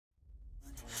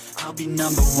I'll be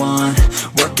number one,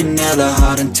 working hella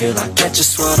hard until I get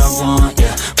just what I want,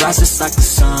 yeah. Rises like the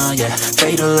sun, yeah,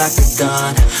 fatal like a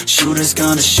gun. Shooters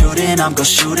gonna shoot and I'm gonna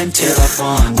shoot until I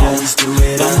won, yeah. Always do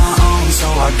it on my own, so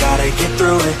I gotta get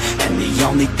through it. And the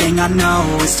only thing I know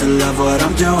is to love what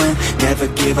I'm doing. Never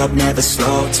give up, never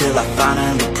slow, till I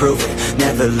finally prove it.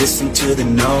 Never listen to the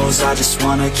no's, I just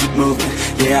wanna keep moving.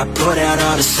 Yeah, I put out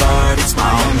all this art, it's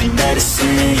my only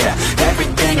medicine, yeah.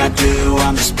 Everything I do,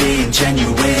 I'm just being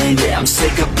genuine. Yeah, I'm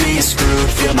sick of being screwed,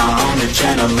 feel my own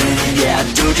adrenaline. Yeah, I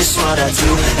do just what I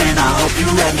do, and I hope you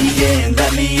let me in,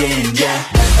 yeah.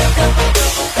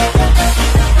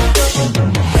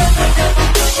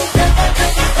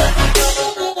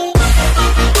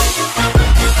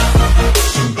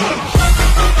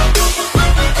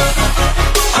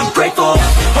 I'm grateful,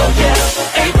 oh yeah,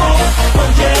 able, oh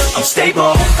yeah, I'm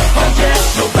stable, oh yeah,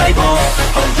 no label,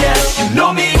 oh yeah, you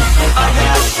know me, I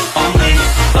have only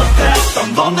a path,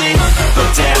 I'm lonely, but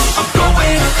damn, I'm going to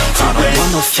win. I don't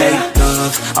want no fake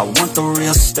love, I want the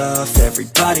real stuff.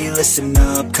 Everybody listen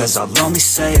up, cause I'll only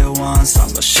say it once. I'm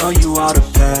gonna show you all the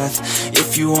path,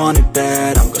 if you want it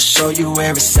bad. I'm gonna show you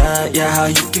where it's at, yeah, how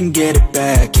you can get it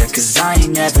back. Yeah, cause I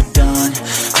ain't never done,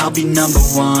 I'll be number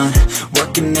one,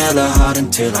 working hella hard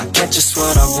until I get just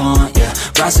what I want, yeah.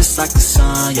 Rises like the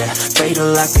sun, yeah,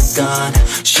 fatal like a gun.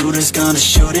 Shooters gonna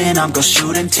shoot and I'm gonna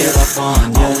shoot until I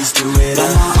won, yeah. Always do it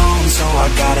on my own, so I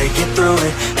gotta get through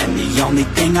it. And the only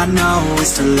thing I know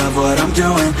is to love what I'm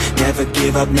doing. Never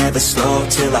give up, never slow,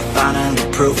 till I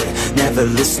finally prove it. Never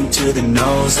listen to the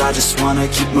no's, I just wanna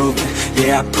keep moving.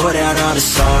 Yeah, I put out all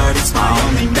this art, it's my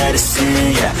only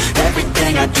medicine, yeah.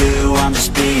 Everything I do, I'm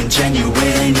just being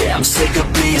genuine. Yeah, I'm sick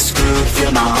of being screwed,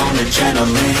 feel my own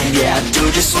adrenaline. Yeah, I do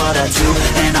just what I do,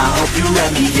 and I hope you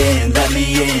let me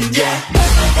in, yeah.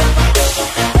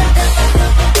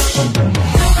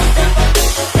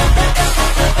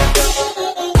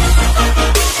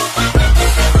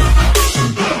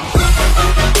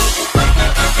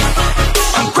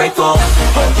 Grateful,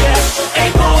 oh yeah,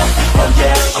 able, oh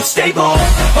yeah, I'm stable,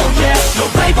 oh yeah, no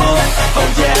label, oh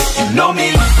yeah, you know me,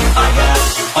 I have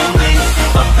only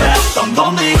a path, I'm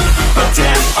lonely, but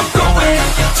damn, I'm going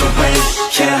to win,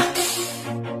 yeah.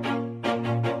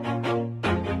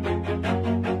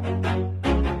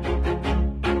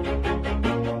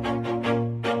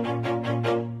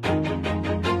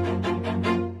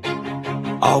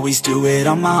 Always do it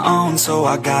on my own, so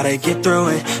I gotta get through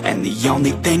it. And the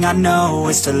only thing I know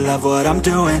is to love what I'm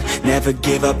doing. Never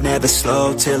give up, never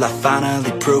slow, till I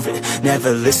finally prove it.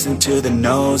 Never listen to the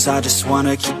no's, I just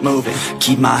wanna keep moving.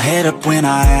 Keep my head up when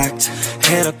I act,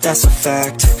 head up, that's a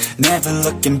fact. Never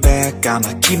looking back,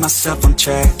 I'ma keep myself on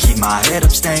track. Keep my head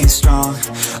up, staying strong,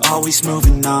 always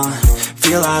moving on.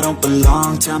 Feel I don't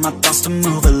belong, tell my thoughts to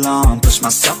move along. Push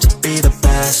myself to be the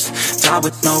best, die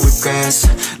with no regrets.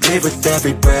 Live with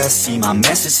every breath, see my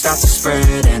message start to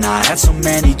spread. And I had so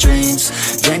many dreams,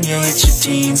 then you hit your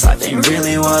teens. Life ain't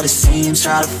really what it seems,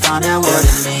 try to find out what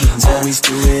it means. Always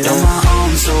do it on my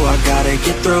own, so I gotta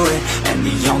get through it. And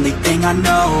the only thing I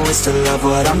know is to love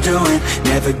what I'm doing.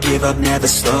 Never give up, never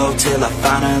slow, till I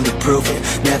finally prove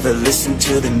it. Never listen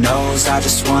to the no's, I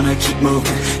just wanna keep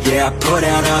moving. Yeah, I put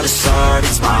out all this art,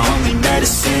 it's my only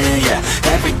medicine, yeah.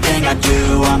 Everything I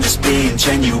do, I'm just being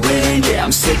genuine. Yeah,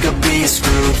 I'm sick of being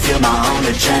screwed, feel my own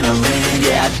adrenaline.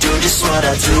 Yeah, I do just what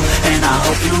I do, and I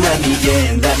hope you let me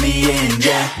in,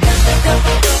 yeah.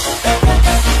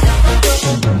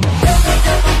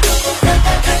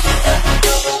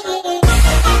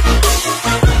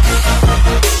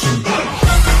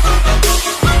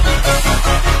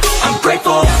 I'm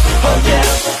grateful, oh yeah,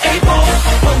 able,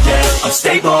 oh yeah, I'm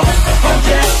stable, oh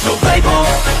yeah, no label,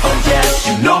 oh yeah,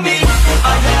 you know me,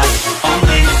 I have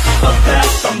only a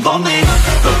path, I'm lonely,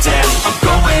 but damn, I'm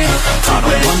going to win. I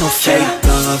don't want no fake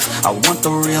love, I want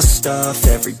the real stuff.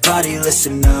 Everybody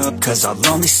listen up, cause I'll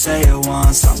only say it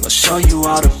once. I'm gonna show you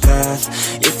all the path,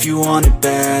 if you want it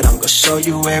bad. I'm gonna show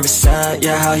you where it's at,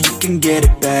 yeah, how you can get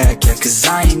it back. Yeah, cause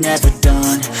I ain't never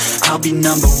done, I'll be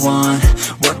number one,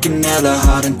 working hella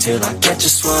hard until I get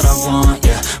just what I want,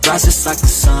 yeah. Rises like the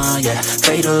sun, yeah,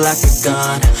 fatal like a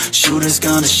gun. Shooters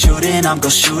gonna shoot and I'm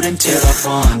gonna shoot until I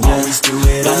won, yeah. Always do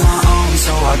it on my own,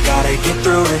 so I gotta get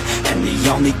through it. And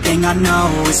the only thing I know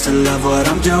is to love what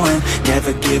I'm doing.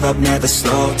 Never give up, never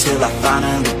slow, till I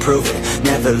finally prove it.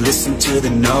 Never listen to the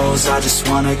no's, I just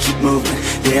wanna keep moving.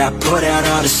 Yeah, I put out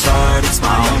all this art, it's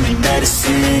my only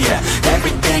medicine, yeah.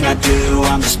 Everything I do,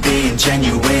 I'm just being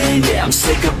genuine. Yeah, I'm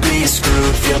sick of being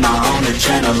screwed, feel my own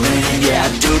adrenaline. Yeah, I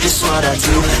do just what I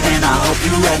do, and I hope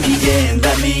you let me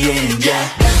in, yeah.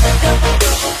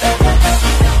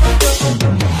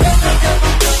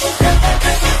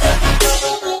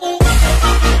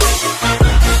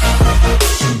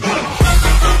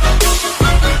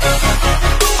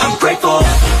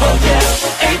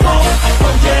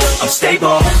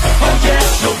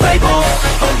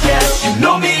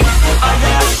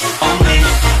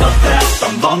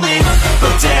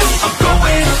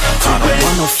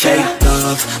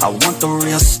 the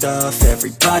real stuff.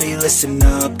 Everybody listen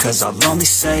up, cause I'll only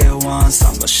say it once.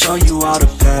 I'm gonna show you all the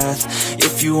path.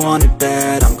 If you want it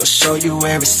bad, I'm gonna show you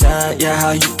where it's at. Yeah,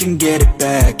 how you can get it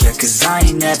back. Yeah, cause I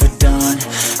ain't never done.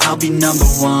 I'll be number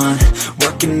one,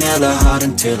 working hella hard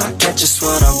until I get just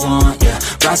what I want. Yeah,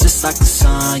 rise just like the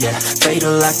sun. Yeah,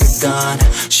 fatal like a gun.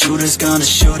 Shooters gonna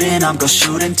shoot and I'm gonna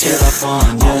shoot until I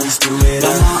won. Yeah, always do it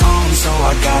on my own, so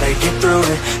I gotta get through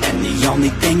it. And the only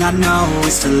thing I know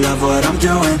is to love what I'm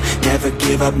doing. Never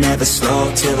give up, never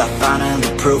slow, till I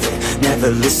finally prove it. Never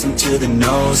listen to the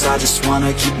no's, I just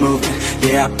wanna keep moving.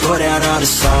 Yeah, I put out all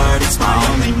this art, it's my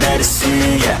only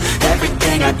medicine. Yeah,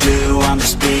 everything I do, I'm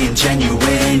just being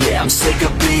genuine. Yeah, I'm sick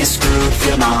of being screwed,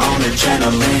 feel my own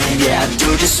adrenaline. Yeah, I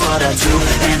do just what I do,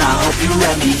 and I hope you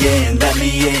let me in,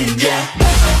 yeah.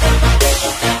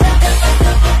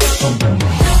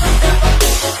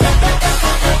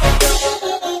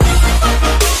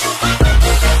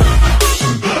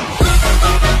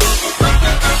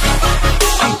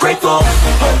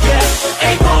 Oh yeah,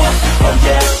 able, oh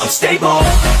yeah, I'm stable,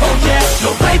 oh yeah,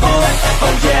 no label,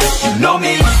 oh yeah, you know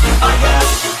me, I have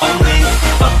only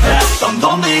a path, I'm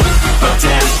lonely, but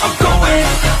damn, I'm going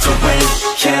to win,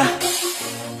 yeah.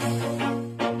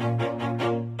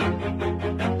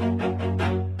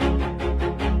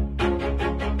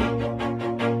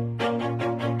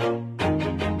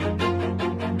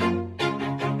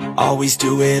 Always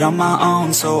do it on my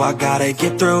own, so I gotta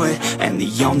get through it. And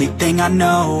the only thing I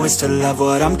know is to love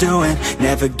what I'm doing.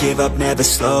 Never give up, never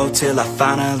slow, till I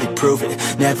finally prove it.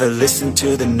 Never listen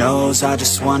to the no's, I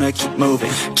just wanna keep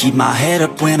moving. Keep my head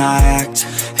up when I act,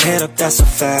 head up, that's a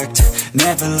fact.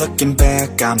 Never looking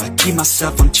back, I'ma keep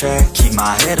myself on track. Keep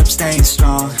my head up, staying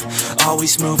strong,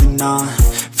 always moving on.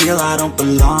 Feel I don't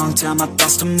belong, tell my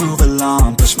thoughts to move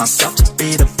along. Push myself to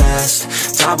be the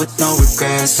best, die with no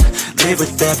regrets. Live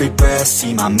with every breath,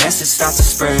 see my message start to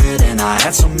spread. And I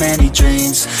had so many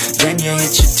dreams, then you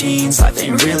hit your teens. Life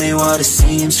ain't really what it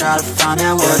seems, try to find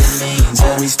out what it means.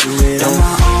 Always do it on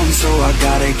my own, so I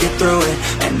gotta get through it.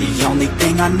 And the only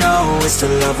thing I know is to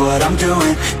love what I'm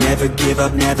doing. Never give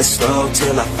up, never slow,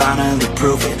 till I finally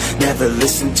prove it. Never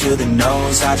listen to the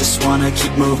no's, I just wanna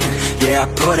keep moving. Yeah, I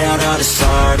put out all this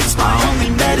art, it's my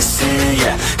only medicine.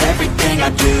 Yeah, everything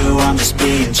I do, I'm just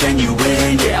being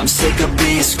genuine. Yeah, I'm sick of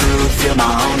being screwed, feel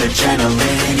my own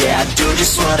adrenaline. Yeah, I do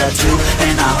just what I do,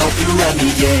 and I hope you let me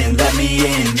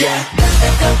in, yeah.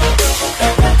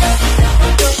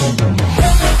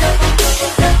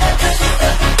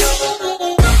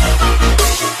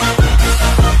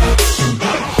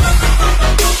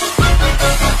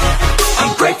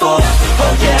 I'm grateful,